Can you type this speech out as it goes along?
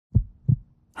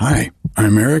Hi,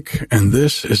 I'm Eric, and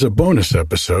this is a bonus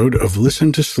episode of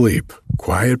Listen to Sleep,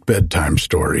 quiet bedtime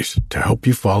stories to help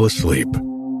you fall asleep.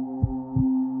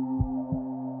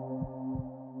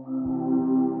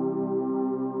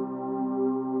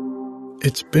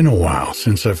 It's been a while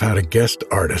since I've had a guest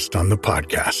artist on the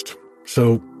podcast,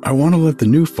 so I want to let the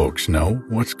new folks know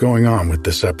what's going on with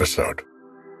this episode.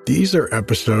 These are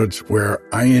episodes where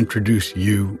I introduce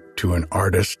you to an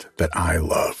artist that I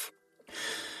love.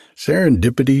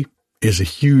 Serendipity is a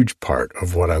huge part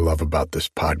of what I love about this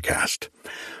podcast,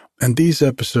 and these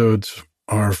episodes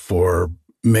are for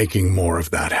making more of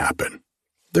that happen.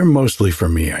 They're mostly for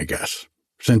me, I guess,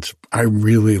 since I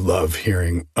really love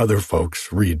hearing other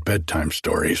folks read bedtime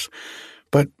stories,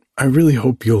 but I really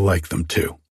hope you'll like them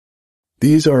too.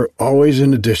 These are always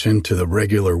in addition to the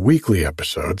regular weekly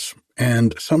episodes,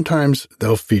 and sometimes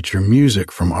they'll feature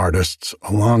music from artists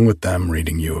along with them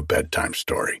reading you a bedtime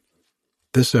story.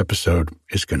 This episode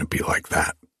is going to be like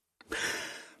that.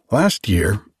 Last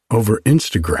year, over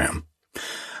Instagram,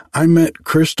 I met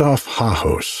Christoph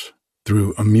Hahos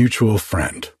through a mutual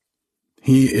friend.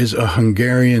 He is a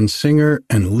Hungarian singer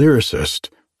and lyricist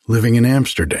living in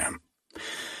Amsterdam,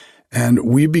 and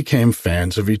we became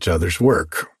fans of each other's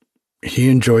work. He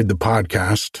enjoyed the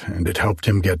podcast, and it helped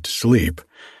him get to sleep,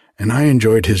 and I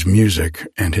enjoyed his music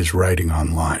and his writing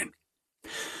online.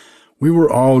 We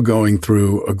were all going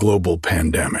through a global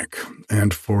pandemic,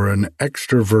 and for an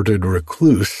extroverted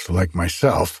recluse like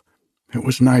myself, it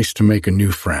was nice to make a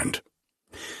new friend.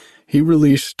 He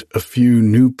released a few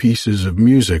new pieces of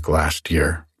music last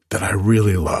year that I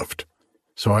really loved,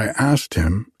 so I asked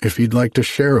him if he'd like to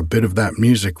share a bit of that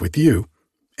music with you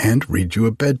and read you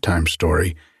a bedtime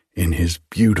story in his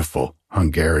beautiful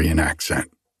Hungarian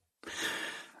accent.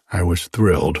 I was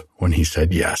thrilled when he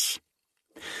said yes.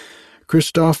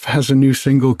 Christoph has a new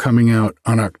single coming out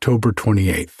on October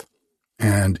 28th,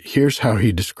 and here's how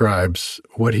he describes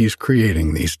what he's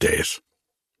creating these days.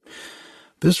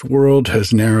 This world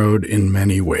has narrowed in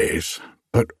many ways,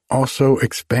 but also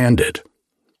expanded.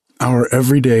 Our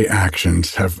everyday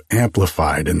actions have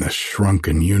amplified in this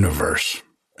shrunken universe,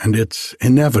 and it's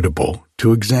inevitable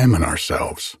to examine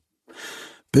ourselves.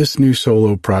 This new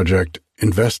solo project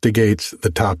investigates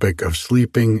the topic of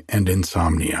sleeping and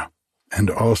insomnia, and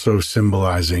also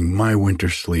symbolizing my winter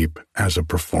sleep as a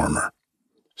performer.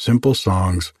 Simple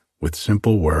songs with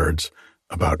simple words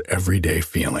about everyday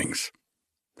feelings.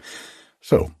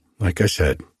 So, like I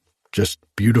said, just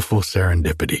beautiful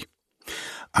serendipity.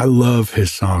 I love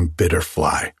his song Bitter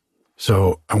Fly,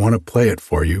 so I want to play it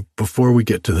for you before we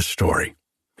get to the story.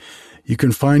 You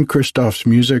can find Christoph's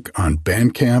music on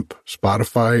Bandcamp,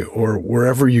 Spotify, or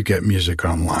wherever you get music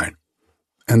online.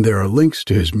 And there are links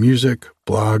to his music,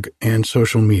 blog, and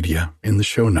social media in the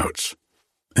show notes.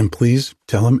 And please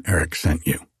tell him Eric sent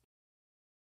you.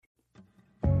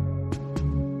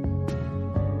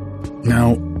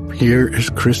 Now, here is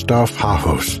Christoph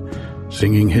Hahos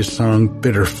singing his song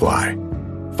Bitter Fly,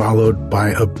 followed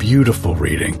by a beautiful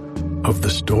reading of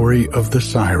The Story of the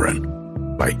Siren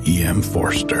by E.M.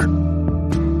 Forster.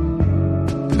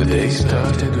 The day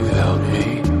started without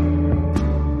me.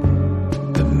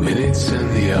 The minutes and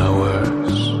the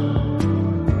hours.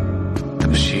 The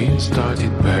machine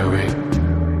started pairing,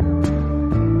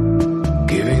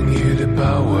 giving you the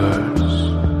powers.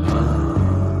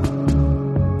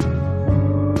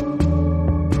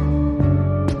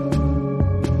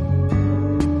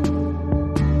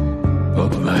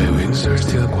 But my wings are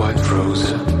still quite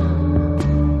frozen.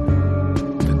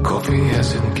 The coffee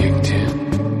hasn't kicked in.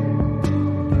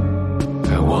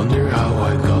 I wonder how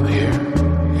I got here.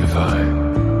 If I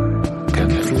can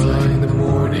fly in the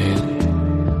morning.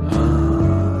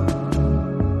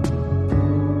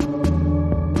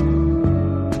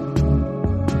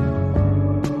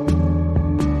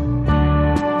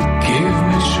 Give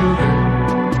me sugar,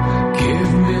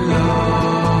 give me love.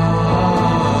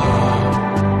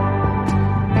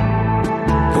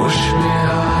 Push me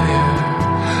higher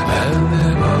and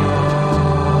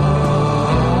above.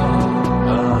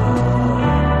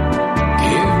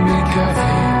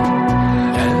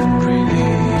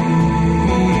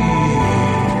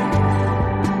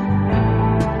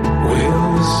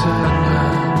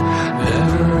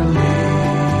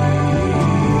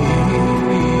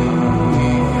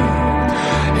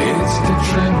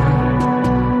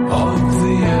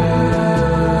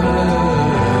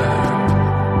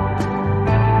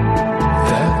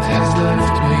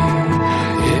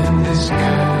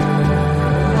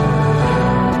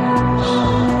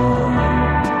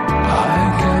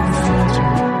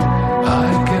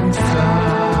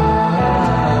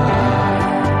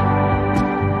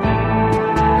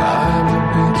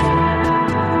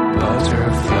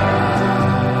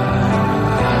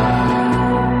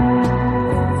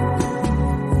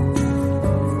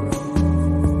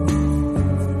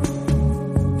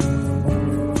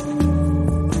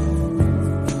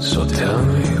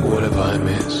 what have I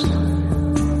missed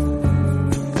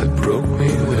that broke me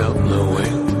without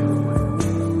knowing?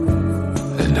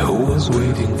 And who was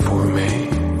waiting for me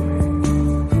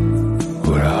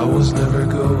where I was never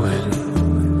going?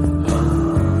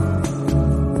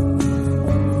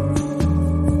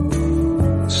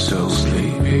 So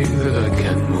sleepy that I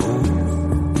can't move,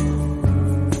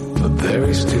 but there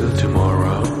is still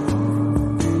tomorrow.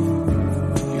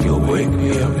 You'll wake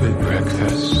me up at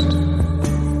breakfast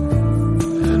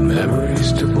and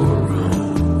memories to borrow.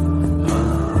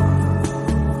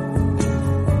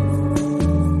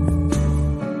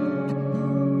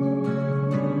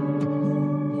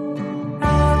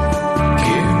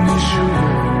 Give me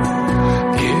sugar,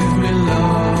 give me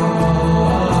love,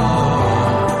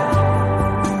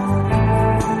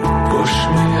 push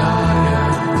me higher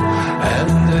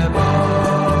and above.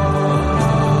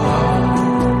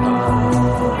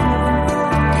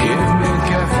 Give me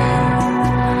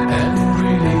caffeine and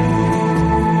relief.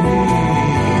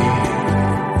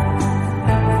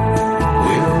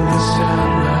 Will the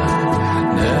Sandman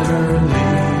never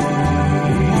leave?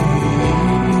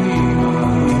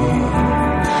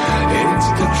 It's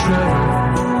the tremor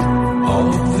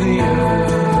of the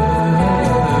earth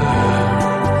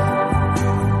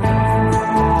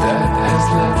that has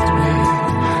left me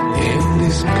in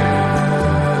this curse.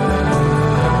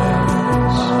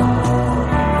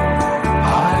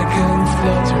 I can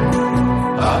flutter,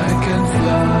 I can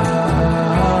fly.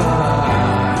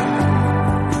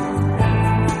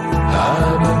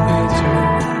 I'm a bitter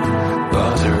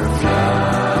butterfly.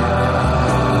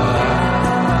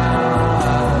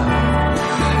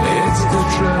 It's the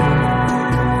tremor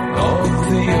of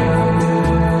the earth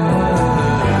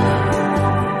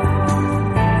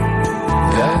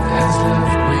that has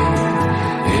left me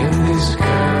in this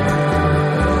curse.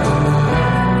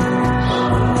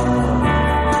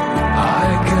 I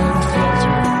can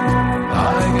flutter,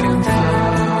 I can fly.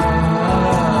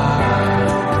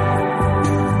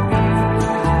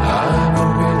 I'm a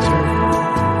bitter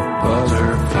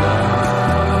butterfly.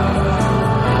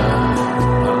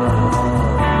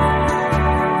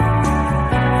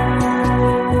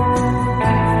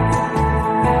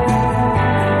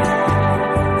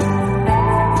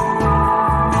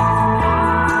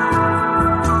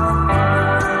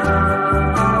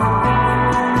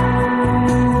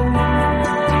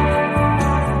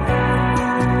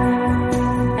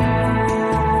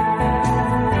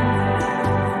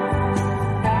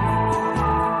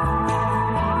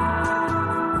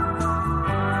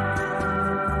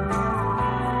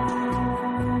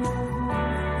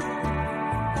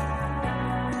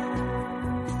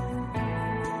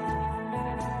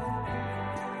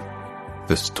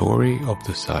 The Story of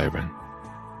the Siren,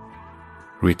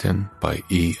 written by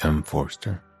E.M.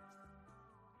 Forster.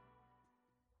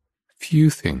 Few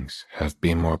things have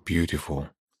been more beautiful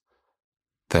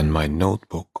than my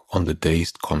notebook on the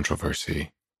dazed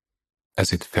controversy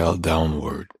as it fell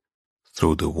downward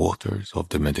through the waters of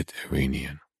the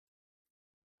Mediterranean.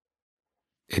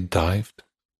 It dived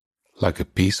like a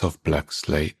piece of black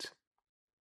slate,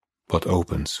 but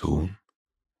opened soon,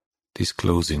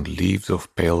 disclosing leaves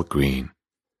of pale green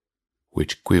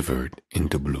which quivered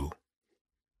into blue.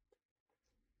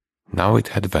 Now it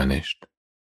had vanished.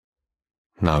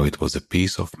 Now it was a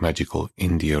piece of magical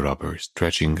India rubber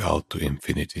stretching out to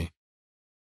infinity.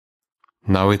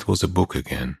 Now it was a book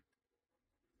again,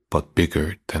 but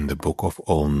bigger than the book of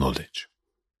all knowledge.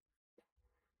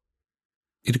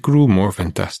 It grew more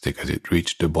fantastic as it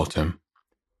reached the bottom,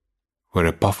 where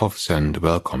a puff of sand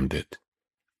welcomed it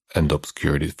and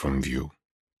obscured it from view.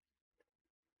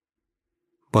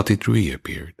 But it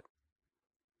reappeared,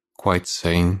 quite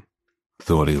sane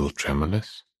though a little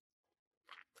tremulous,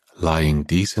 lying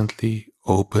decently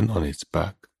open on its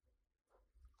back,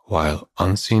 while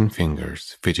unseen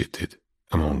fingers fidgeted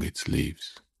among its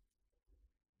leaves.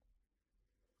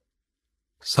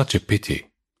 "Such a pity,"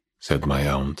 said my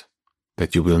aunt,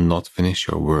 "that you will not finish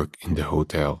your work in the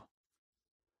hotel.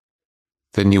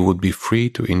 Then you would be free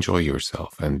to enjoy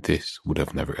yourself, and this would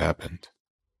have never happened."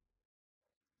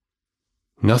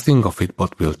 "Nothing of it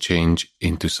but will change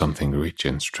into something rich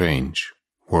and strange,"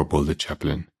 warbled the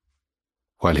chaplain,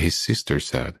 while his sister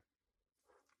said,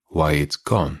 "Why, it's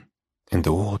gone in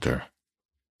the water."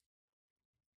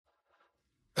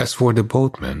 As for the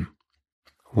boatmen,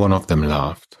 one of them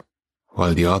laughed,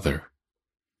 while the other,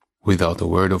 without a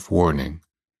word of warning,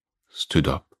 stood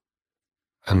up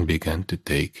and began to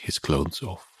take his clothes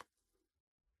off.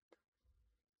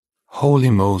 "Holy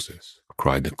Moses!"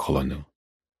 cried the colonel.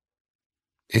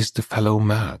 "Is the fellow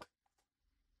mad?"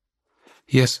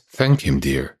 "Yes, thank him,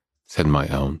 dear," said my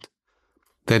aunt.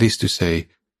 "That is to say,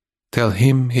 tell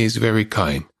him he is very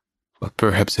kind, but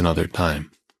perhaps another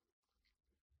time.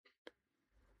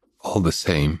 All the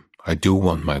same, I do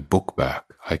want my book back,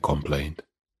 I complained.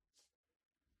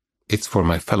 It's for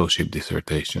my fellowship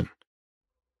dissertation.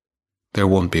 There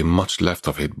won't be much left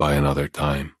of it by another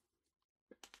time.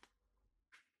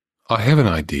 I have an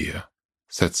idea,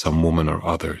 said some woman or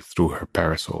other through her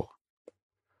parasol.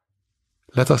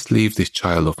 Let us leave this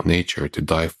child of nature to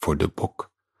dive for the book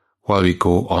while we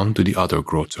go on to the other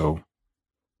grotto.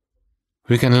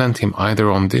 We can land him either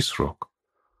on this rock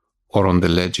or on the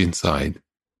ledge inside,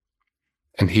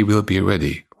 and he will be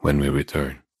ready when we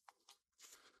return.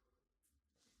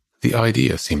 The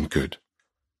idea seemed good,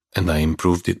 and I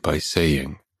improved it by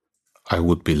saying I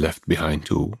would be left behind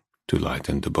too to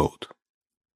lighten the boat.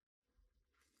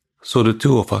 So the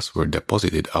two of us were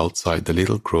deposited outside the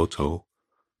little grotto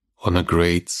on a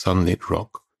great sunlit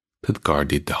rock that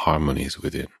guarded the harmonies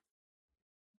within.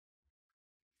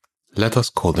 Let us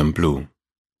call them blue,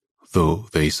 though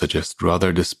they suggest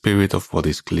rather the spirit of what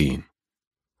is clean.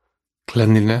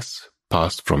 Cleanliness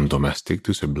passed from domestic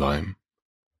to sublime,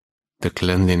 the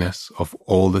cleanliness of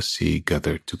all the sea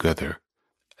gathered together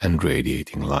and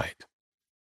radiating light.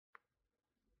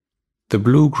 The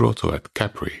blue grotto at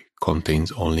Capri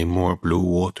contains only more blue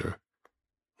water,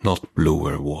 not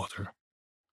bluer water.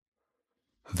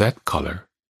 That color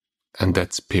and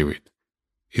that spirit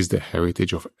is the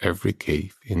heritage of every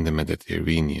cave in the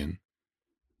Mediterranean,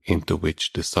 into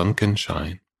which the sun can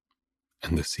shine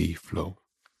and the sea flow.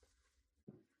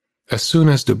 As soon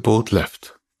as the boat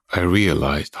left, I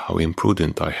realized how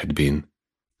imprudent I had been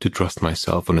to trust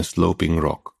myself on a sloping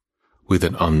rock with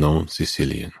an unknown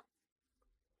Sicilian.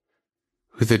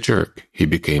 With a jerk, he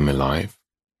became alive,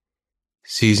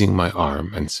 seizing my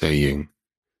arm and saying,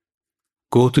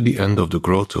 "Go to the end of the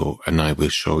grotto and I will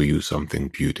show you something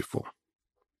beautiful."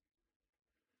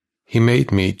 He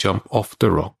made me jump off the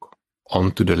rock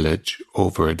onto the ledge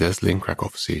over a dazzling crack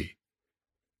of sea.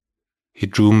 He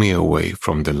drew me away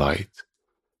from the light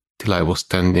till I was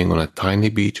standing on a tiny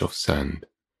beach of sand,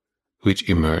 which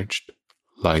emerged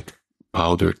like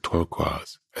powdered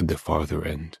turquoise at the farther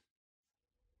end.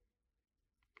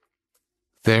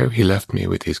 There he left me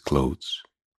with his clothes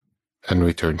and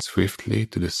returned swiftly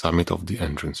to the summit of the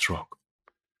entrance rock.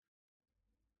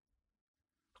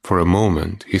 For a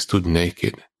moment he stood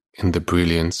naked in the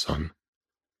brilliant sun,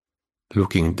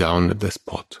 looking down at the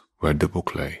spot where the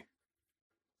book lay.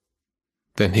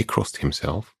 Then he crossed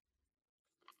himself,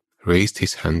 raised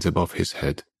his hands above his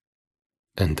head,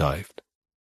 and dived.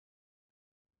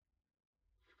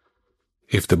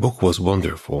 If the book was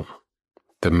wonderful,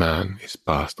 the man is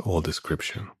past all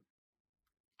description.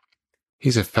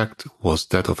 His effect was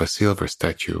that of a silver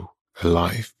statue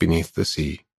alive beneath the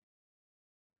sea,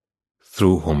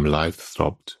 through whom life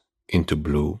throbbed into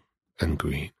blue and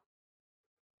green.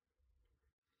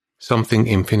 Something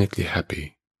infinitely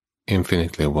happy,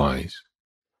 infinitely wise,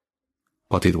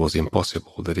 but it was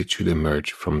impossible that it should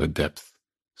emerge from the depth,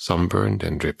 sunburned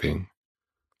and dripping,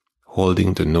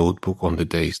 holding the notebook on the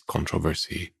dazed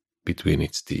controversy between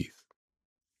its teeth.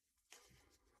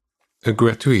 A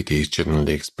gratuity is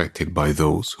generally expected by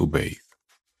those who bathe.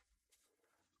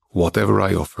 Whatever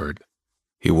I offered,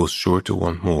 he was sure to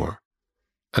want more,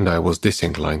 and I was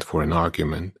disinclined for an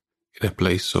argument in a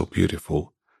place so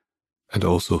beautiful and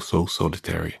also so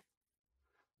solitary.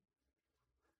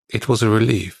 It was a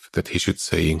relief that he should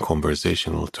say in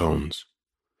conversational tones,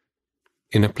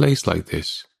 "In a place like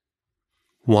this,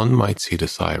 one might see the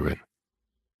siren."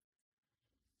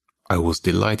 I was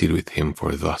delighted with him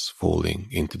for thus falling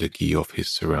into the key of his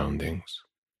surroundings.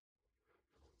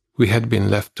 We had been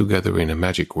left together in a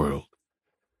magic world,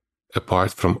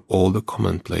 apart from all the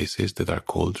commonplaces that are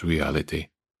called reality.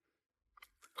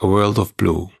 A world of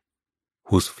blue,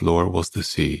 whose floor was the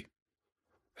sea,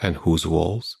 and whose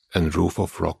walls and roof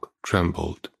of rock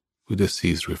trembled with the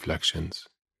sea's reflections.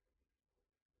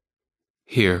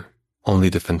 Here, only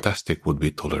the fantastic would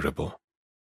be tolerable,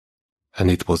 and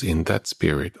it was in that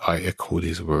spirit I echoed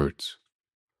his words.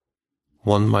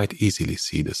 One might easily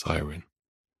see the siren.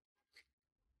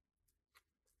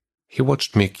 He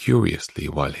watched me curiously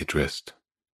while he dressed.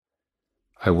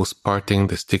 I was parting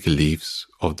the sticky leaves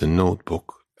of the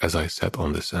notebook as I sat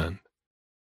on the sand.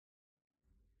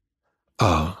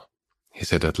 "Ah," he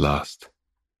said at last,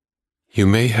 "you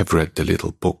may have read the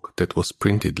little book that was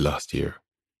printed last year.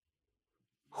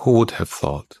 Who would have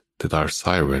thought that our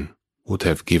siren would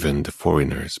have given the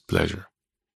foreigners pleasure?"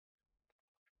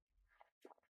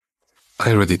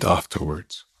 I read it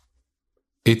afterwards.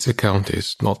 Its account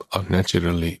is not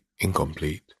unnaturally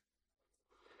incomplete,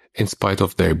 in spite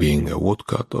of there being a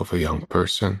woodcut of a young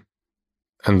person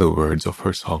and the words of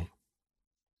her song.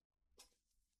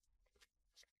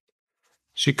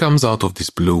 "She comes out of this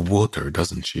blue water,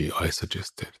 doesn't she?" I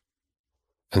suggested,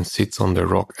 "and sits on the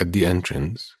rock at the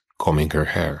entrance, combing her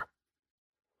hair."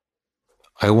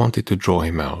 I wanted to draw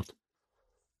him out,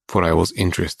 for I was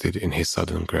interested in his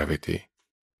sudden gravity,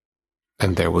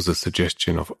 and there was a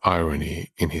suggestion of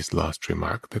irony in his last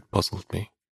remark that puzzled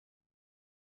me.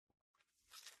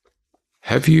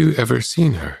 "Have you ever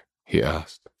seen her?" he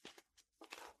asked.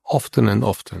 "Often and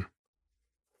often."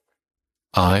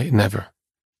 "I never."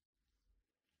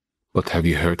 "But have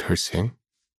you heard her sing?"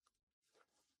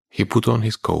 He put on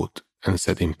his coat and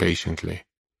said impatiently,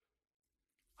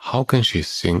 "How can she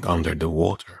sing under the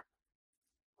water?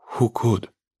 Who could?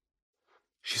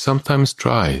 She sometimes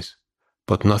tries,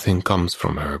 but nothing comes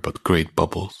from her but great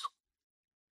bubbles."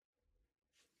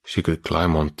 "She could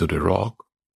climb onto the rock."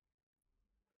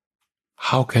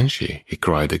 "How can she?" he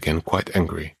cried again, quite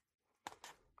angry.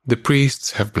 "The priests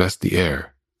have blessed the air,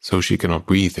 so she cannot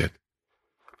breathe it,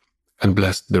 and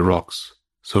blessed the rocks,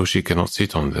 so she cannot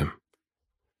sit on them.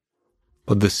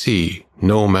 But the sea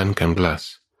no man can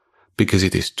bless, because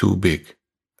it is too big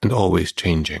and always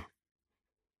changing.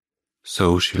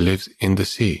 So she lives in the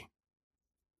sea."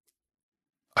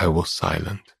 I was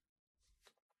silent.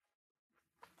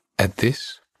 At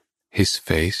this, his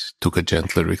face took a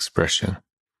gentler expression.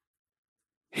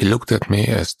 He looked at me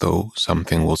as though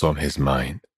something was on his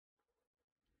mind,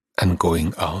 and going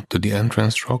out to the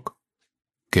entrance rock,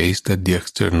 gazed at the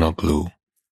external blue.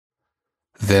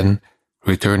 Then,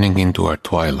 returning into our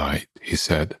twilight, he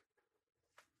said,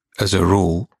 "As a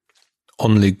rule,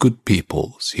 only good people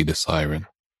see the siren."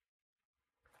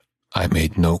 I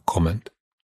made no comment.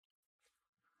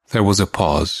 There was a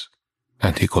pause,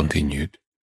 and he continued,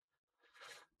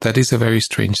 "That is a very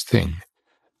strange thing,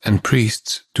 and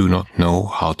priests do not know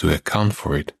how to account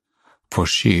for it, for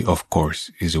she, of course,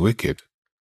 is wicked.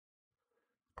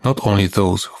 Not only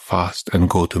those who fast and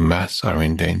go to Mass are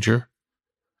in danger,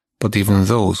 but even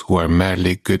those who are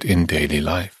merely good in daily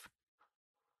life.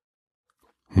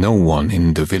 No one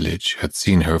in the village had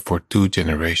seen her for 2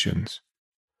 generations.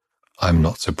 I'm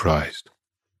not surprised.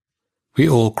 We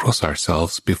all cross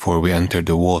ourselves before we enter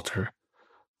the water,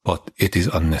 but it is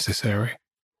unnecessary.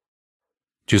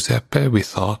 Giuseppe, we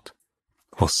thought,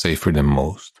 was safer than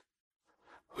most.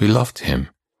 We loved him,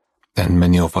 and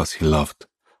many of us he loved,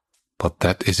 but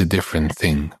that is a different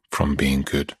thing from being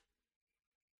good."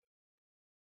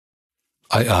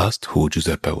 I asked who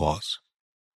Giuseppe was.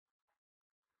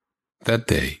 That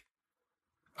day,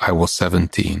 I was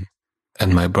 17,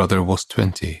 and my brother was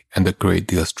 20 and a great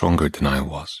deal stronger than I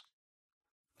was.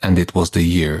 And it was the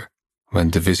year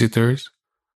when the visitors,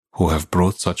 who have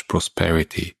brought such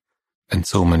prosperity and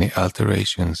so many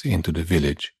alterations into the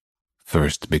village,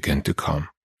 first began to come.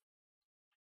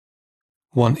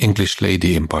 One English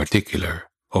lady in particular,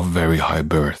 of very high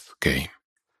birth, came,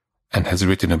 and has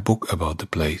written a book about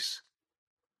the place,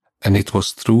 and it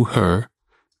was through her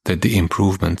that the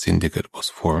Improvement Syndicate was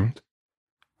formed,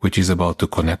 which is about to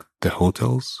connect the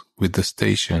hotels with the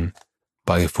station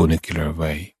by a funicular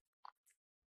way.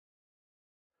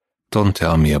 "Don't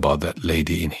tell me about that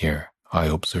lady in here," I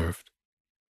observed.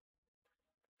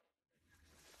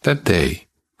 That day,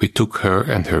 we took her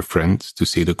and her friends to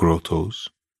see the grottos.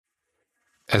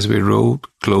 As we rode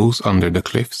close under the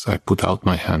cliffs, I put out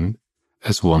my hand,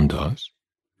 as one does,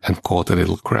 and caught a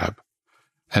little crab,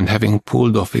 and having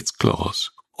pulled off its claws,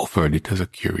 offered it as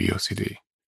a curiosity.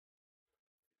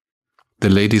 The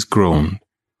ladies groaned,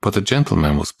 but the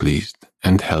gentleman was pleased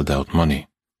and held out money.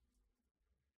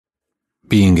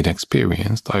 Being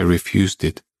inexperienced, I refused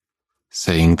it,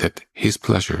 saying that his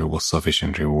pleasure was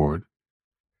sufficient reward.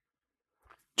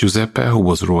 Giuseppe, who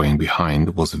was rowing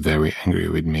behind, was very angry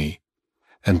with me,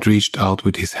 and reached out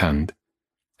with his hand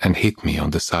and hit me on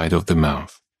the side of the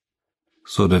mouth,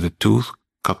 so that a tooth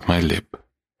cut my lip,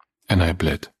 and I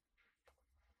bled.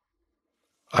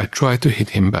 I tried to hit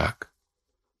him back,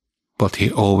 but he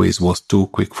always was too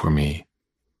quick for me,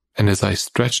 and as I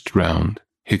stretched round,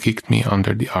 he kicked me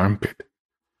under the armpit,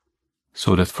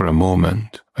 so that for a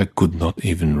moment I could not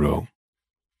even row.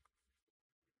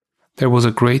 There was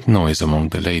a great noise among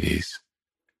the ladies,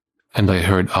 and I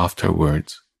heard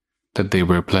afterwards that they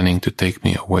were planning to take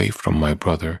me away from my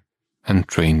brother and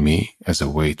train me as a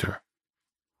waiter.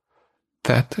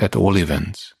 That, at all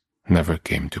events, never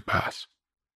came to pass.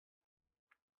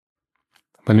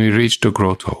 When we reached the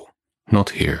grotto,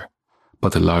 not here,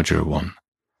 but a larger one,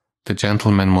 the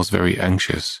gentleman was very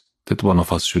anxious that one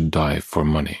of us should dive for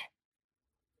money.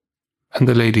 And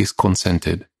the ladies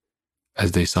consented,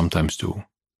 as they sometimes do.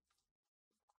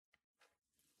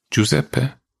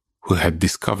 Giuseppe, who had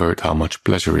discovered how much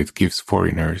pleasure it gives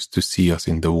foreigners to see us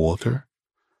in the water,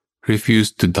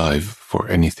 refused to dive for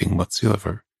anything but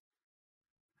silver,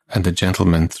 and the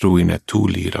gentleman threw in a 2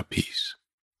 lira piece.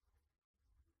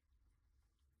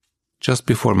 Just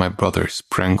before my brother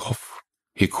sprang off,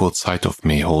 he caught sight of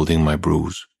me holding my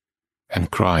bruise and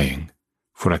crying,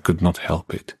 for I could not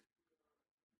help it.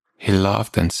 He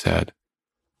laughed and said,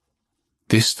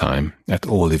 "This time, at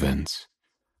all events,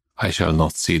 I shall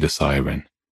not see the siren,"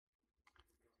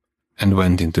 and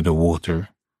went into the water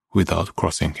without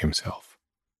crossing himself.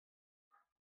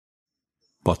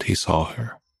 But he saw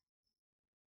her.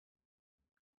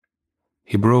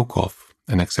 He broke off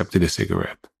and accepted a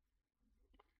cigarette.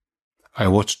 I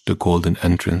watched the golden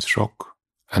entrance rock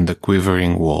and the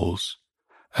quivering walls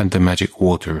and the magic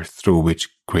water through which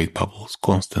great bubbles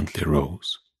constantly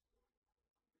rose.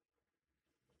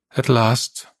 At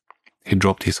last, he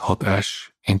dropped his hot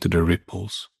ash into the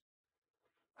ripples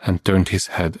and turned his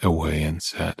head away and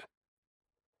said,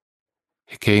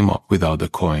 he came up without a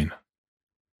coin.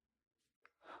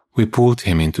 We pulled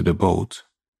him into the boat,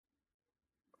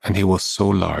 and he was so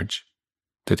large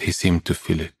that he seemed to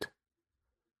fill it,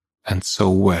 and so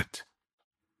wet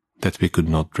that we could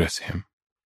not dress him.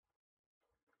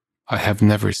 I have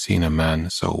never seen a man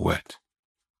so wet.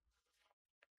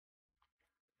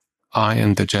 I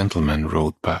and the gentleman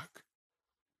rowed back,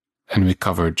 and we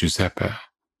covered Giuseppe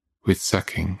with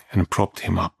sacking and propped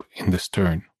him up in the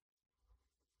stern.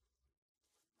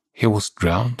 "He was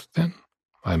drowned, then?"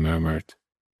 I murmured,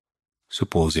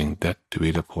 supposing that to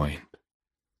be the point.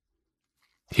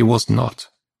 "He was not,"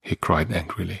 he cried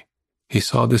angrily. "He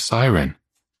saw the siren.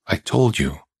 I told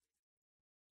you."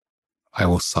 I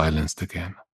was silenced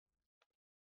again.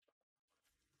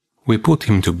 We put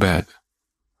him to bed,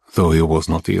 though he was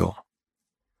not ill.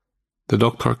 The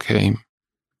doctor came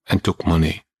and took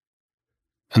money,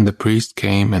 and the priest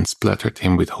came and splattered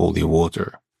him with holy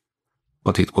water,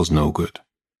 but it was no good.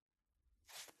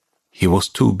 He was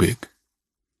too big,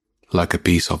 like a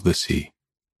piece of the sea.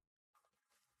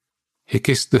 He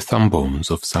kissed the thumb bones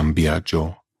of San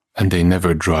Biagio, and they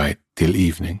never dried till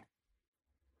evening.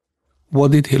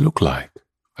 "What did he look like?"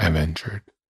 I ventured.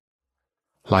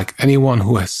 "Like anyone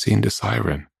who has seen the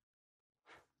siren.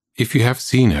 If you have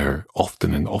seen her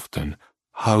often and often,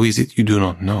 how is it you do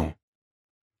not know?"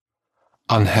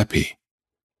 Unhappy.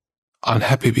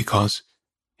 Unhappy because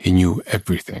he knew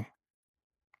everything.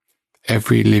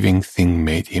 Every living thing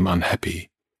made him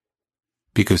unhappy,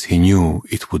 because he knew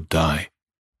it would die.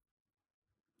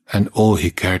 And all he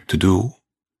cared to do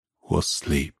was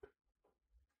sleep.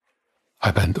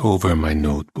 I bent over my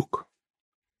notebook.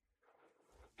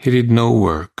 He did no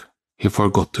work. He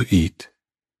forgot to eat.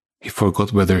 He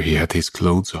forgot whether he had his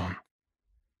clothes on.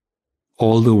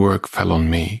 All the work fell on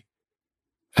me,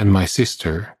 and my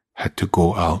sister had to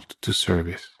go out to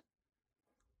service.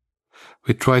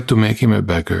 We tried to make him a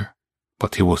beggar,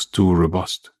 but he was too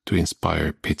robust to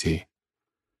inspire pity,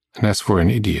 and as for an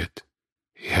idiot,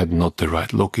 he had not the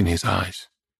right look in his eyes.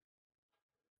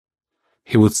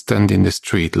 He would stand in the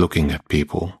street looking at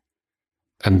people,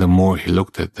 and the more he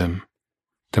looked at them,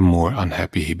 the more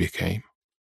unhappy he became.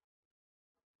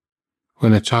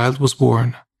 When a child was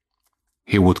born,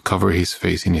 he would cover his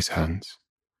face in his hands.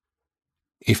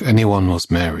 If anyone was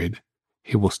married,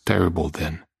 he was terrible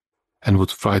then, and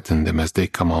would frighten them as they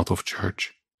come out of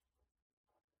church.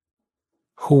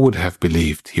 Who would have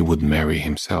believed he would marry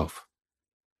himself?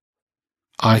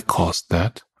 I caused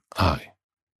that, I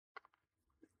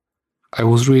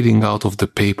was reading out of the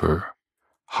paper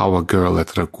how a girl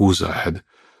at Ragusa had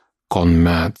gone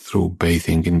mad through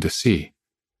bathing in the sea.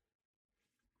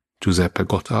 Giuseppe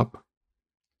got up,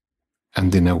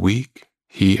 and in a week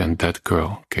he and that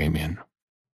girl came in.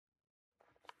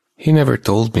 He never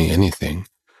told me anything,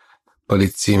 but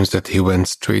it seems that he went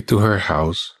straight to her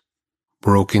house,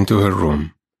 broke into her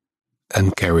room,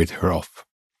 and carried her off.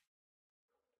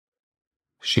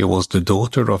 She was the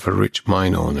daughter of a rich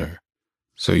mine owner,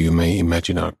 so you may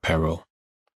imagine our peril.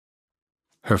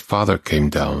 Her father came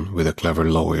down with a clever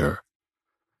lawyer,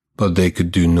 but they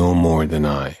could do no more than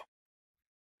I.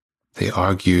 They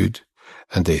argued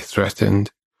and they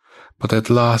threatened, but at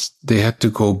last they had to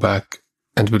go back,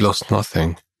 and we lost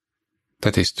nothing.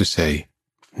 That is to say,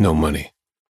 no money.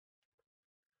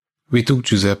 We took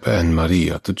Giuseppe and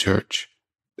Maria to church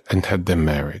and had them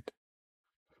married.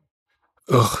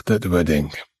 Ugh, that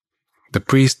wedding. The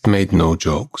priest made no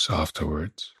jokes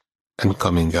afterwards, and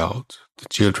coming out, the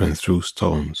children threw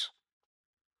stones.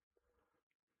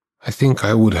 I think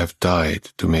I would have died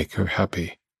to make her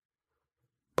happy,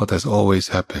 but as always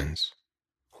happens,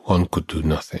 one could do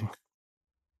nothing.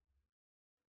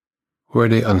 Were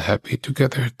they unhappy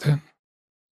together then?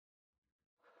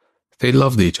 They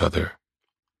loved each other,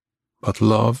 but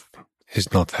love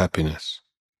is not happiness.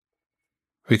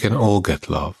 We can all get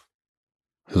love.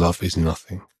 Love is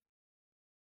nothing.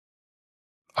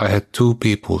 I had 2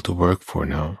 people to work for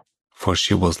now, for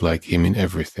she was like him in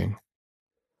everything.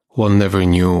 One never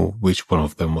knew which one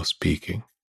of them was speaking.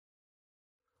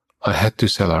 I had to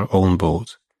sell our own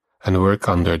boat and work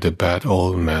under the bad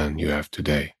old man you have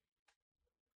today.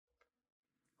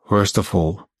 Worst of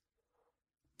all,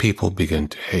 people began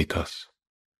to hate us.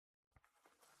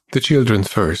 The children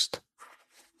first.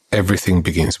 Everything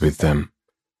begins with them.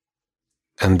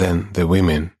 And then the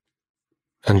women,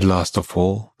 and last of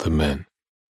all, the men.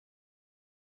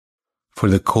 For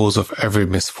the cause of every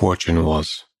misfortune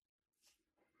was,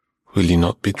 "Will you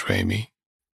not betray me?"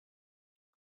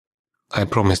 I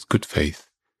promised good faith,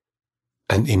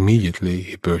 and immediately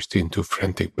he burst into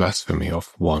frantic blasphemy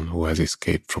of one who has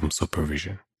escaped from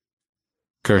supervision.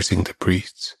 Cursing the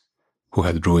priests who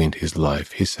had ruined his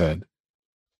life, he said,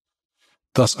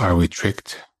 "Thus are we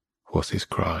tricked," was his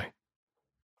cry.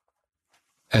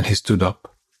 And he stood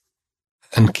up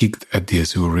and kicked at the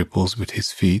azure ripples with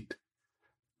his feet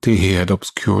till he had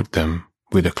obscured them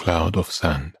with a cloud of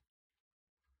sand.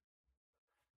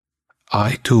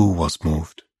 I too was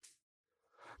moved.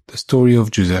 The story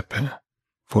of Giuseppe,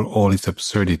 for all its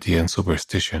absurdity and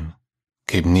superstition,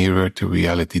 came nearer to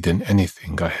reality than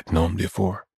anything I had known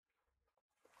before.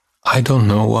 I don't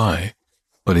know why,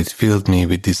 but it filled me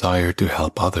with desire to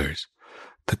help others,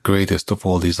 the greatest of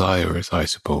all desires, I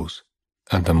suppose,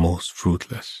 and the most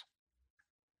fruitless.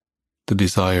 The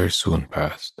desire soon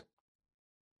passed.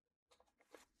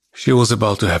 She was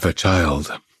about to have a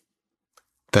child.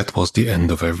 That was the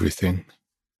end of everything.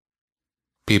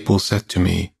 People said to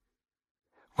me,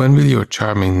 "When will your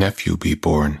charming nephew be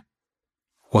born?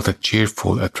 What a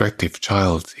cheerful, attractive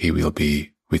child he will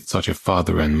be with such a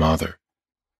father and mother."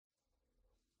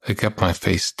 I kept my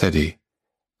face steady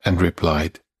and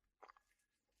replied,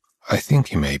 "I think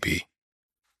he may be.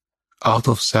 Out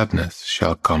of sadness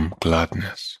shall come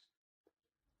gladness.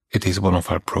 It is one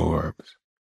of our proverbs."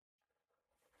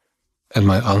 And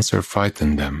my answer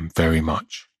frightened them very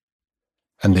much,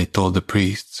 and they told the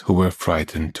priests, who were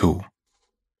frightened too.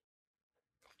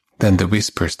 Then the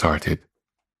whisper started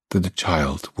that the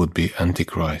child would be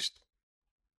Antichrist.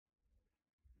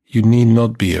 You need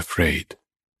not be afraid.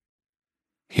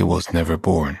 He was never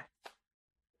born.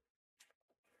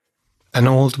 An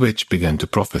old witch began to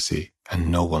prophesy, and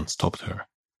no one stopped her.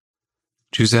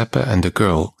 Giuseppe and the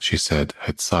girl, she said,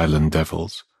 had silent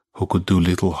devils who could do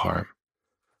little harm,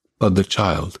 but the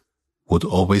child would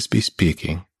always be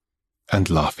speaking and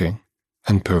laughing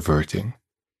and perverting,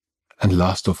 and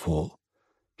last of all,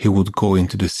 he would go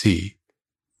into the sea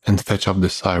and fetch up the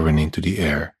siren into the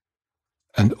air,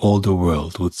 and all the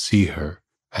world would see her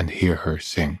and hear her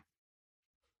sing.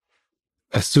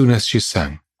 As soon as she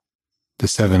sang, the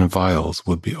 7 vials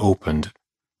would be opened,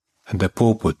 and the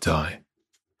Pope would die,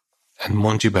 and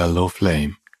Montebello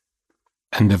flame,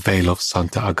 and the veil of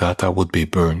Santa Agata would be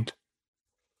burned.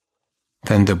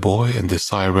 Then the boy and the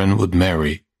siren would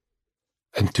marry,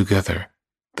 and together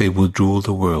they would rule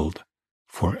the world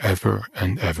for ever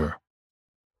and ever.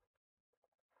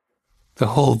 The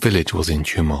whole village was in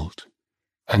tumult,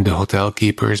 and the hotel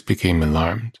keepers became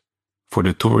alarmed, for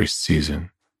the tourist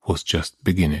season was just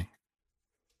beginning.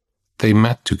 They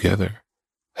met together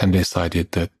and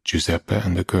decided that Giuseppe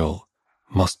and the girl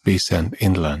must be sent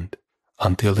inland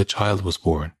until the child was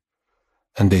born,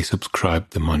 and they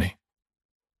subscribed the money.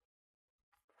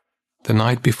 The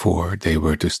night before they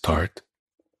were to start,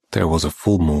 there was a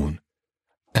full moon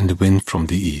and the wind from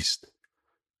the east,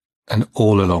 and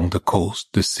all along the coast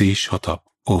the sea shot up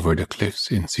over the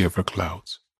cliffs in silver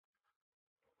clouds.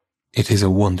 It is a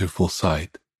wonderful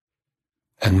sight,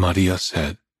 and Maria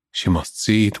said she must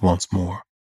see it once more.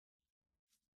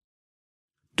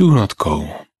 Do not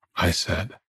go, I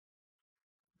said.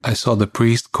 I saw the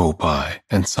priest go by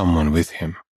and someone with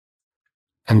him,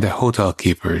 and the hotel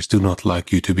keepers do not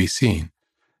like you to be seen,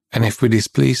 and if we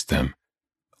displease them,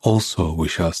 also we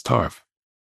shall starve.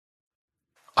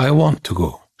 I want to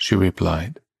go, she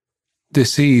replied. The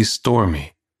sea is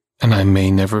stormy, and I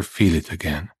may never feel it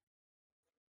again.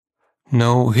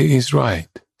 No, he is right,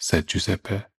 said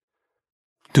Giuseppe.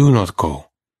 Do not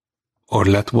go, or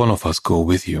let one of us go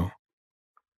with you.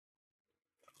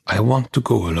 I want to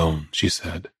go alone, she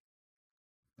said,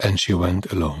 and she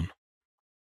went alone.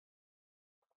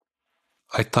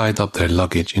 I tied up their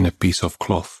luggage in a piece of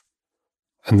cloth,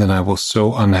 and then I was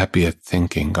so unhappy at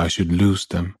thinking I should lose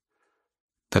them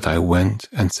that I went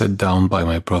and sat down by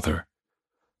my brother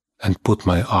and put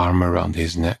my arm around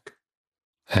his neck,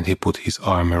 and he put his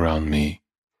arm around me,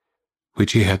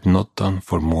 which he had not done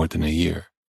for more than a year.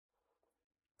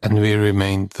 and we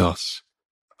remained thus,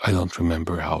 I don't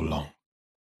remember how long.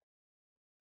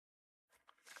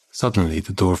 Suddenly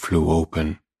the door flew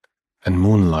open, and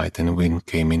moonlight and wind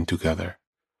came in together,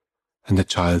 and the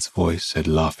child's voice said,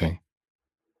 laughing,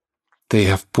 "They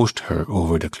have pushed her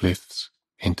over the cliffs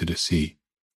into the sea."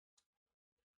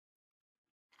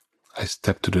 I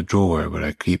stepped to the drawer where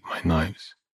I keep my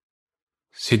knives.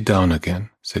 "Sit down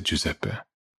again," said Giuseppe.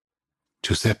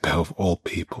 Giuseppe of all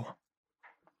people.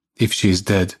 If she is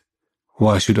dead,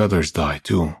 why should others die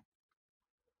too?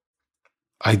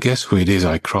 "I guess who it is,"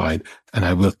 I cried, "and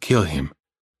I will kill him."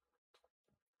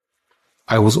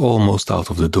 I was almost out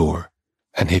of the door,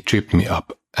 and he tripped me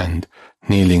up and,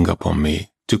 kneeling upon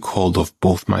me, took hold of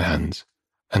both my hands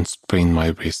and sprained my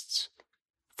wrists,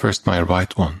 first my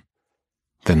right one,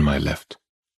 then my left.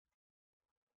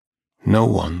 No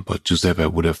one but Giuseppe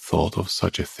would have thought of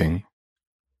such a thing.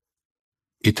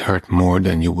 It hurt more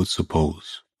than you would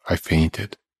suppose. I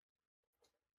fainted.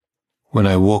 When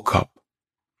I woke up,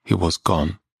 he was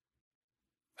gone,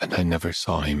 and I never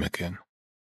saw him again.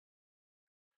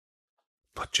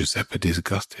 But Giuseppe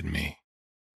disgusted me.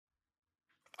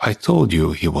 "I told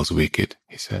you he was wicked,"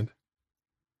 he said.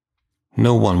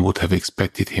 "No one would have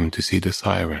expected him to see the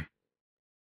siren."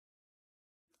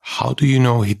 "How do you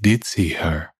know he did see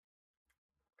her?"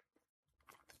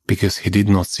 "Because he did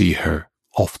not see her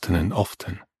often and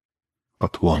often,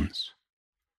 but once."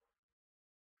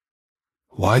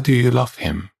 "Why do you love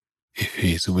him if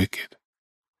he is wicked?"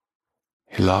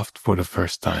 He laughed for the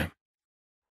first time.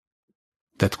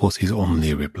 That was his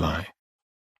only reply.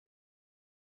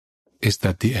 "Is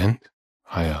that the end?"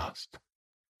 I asked.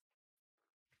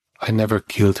 "I never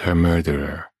killed her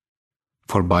murderer,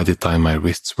 for by the time my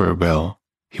wrists were well,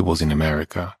 he was in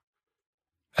America,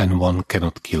 and one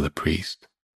cannot kill a priest.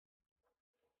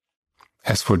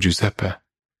 As for Giuseppe,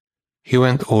 he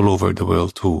went all over the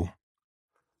world too,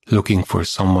 looking for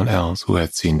someone else who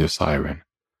had seen the siren,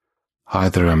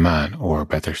 either a man or,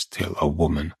 better still, a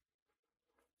woman,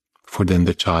 for then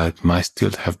the child might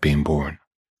still have been born.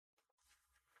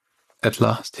 At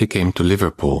last he came to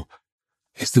Liverpool.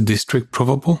 Is the district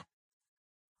probable?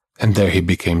 And there he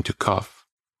began to cough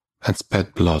and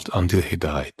spat blood until he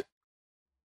died.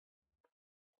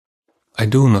 I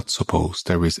do not suppose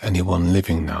there is anyone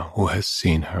living now who has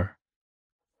seen her.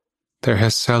 There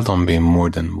has seldom been more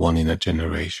than one in a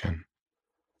generation,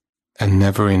 and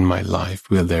never in my life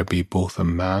will there be both a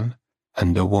man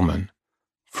and a woman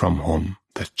from whom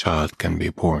that child can be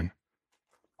born,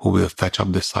 who will fetch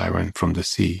up the siren from the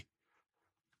sea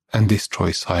and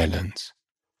destroy silence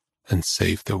and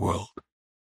save the world.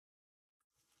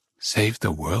 Save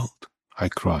the world? I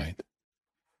cried.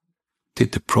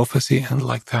 Did the prophecy end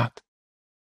like that?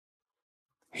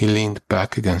 He leaned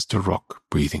back against the rock,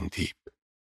 breathing deep.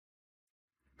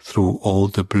 Through all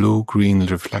the blue-green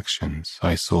reflections,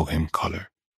 I saw him color.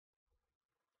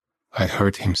 I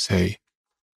heard him say,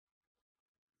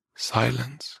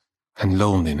 "Silence and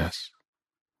loneliness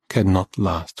cannot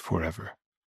last forever.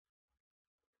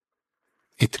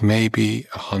 It may be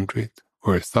 100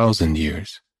 or 1,000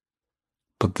 years,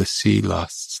 but the sea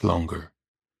lasts longer,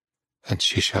 and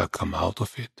she shall come out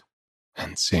of it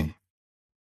and sing."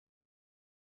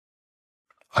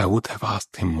 I would have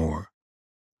asked him more,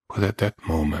 but at that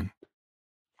moment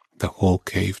the whole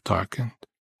cave darkened,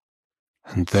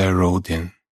 and there rode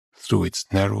in, through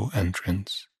its narrow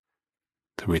entrance,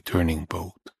 the returning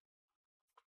boat.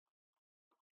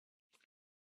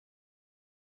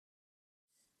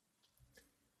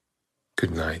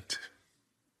 Good night.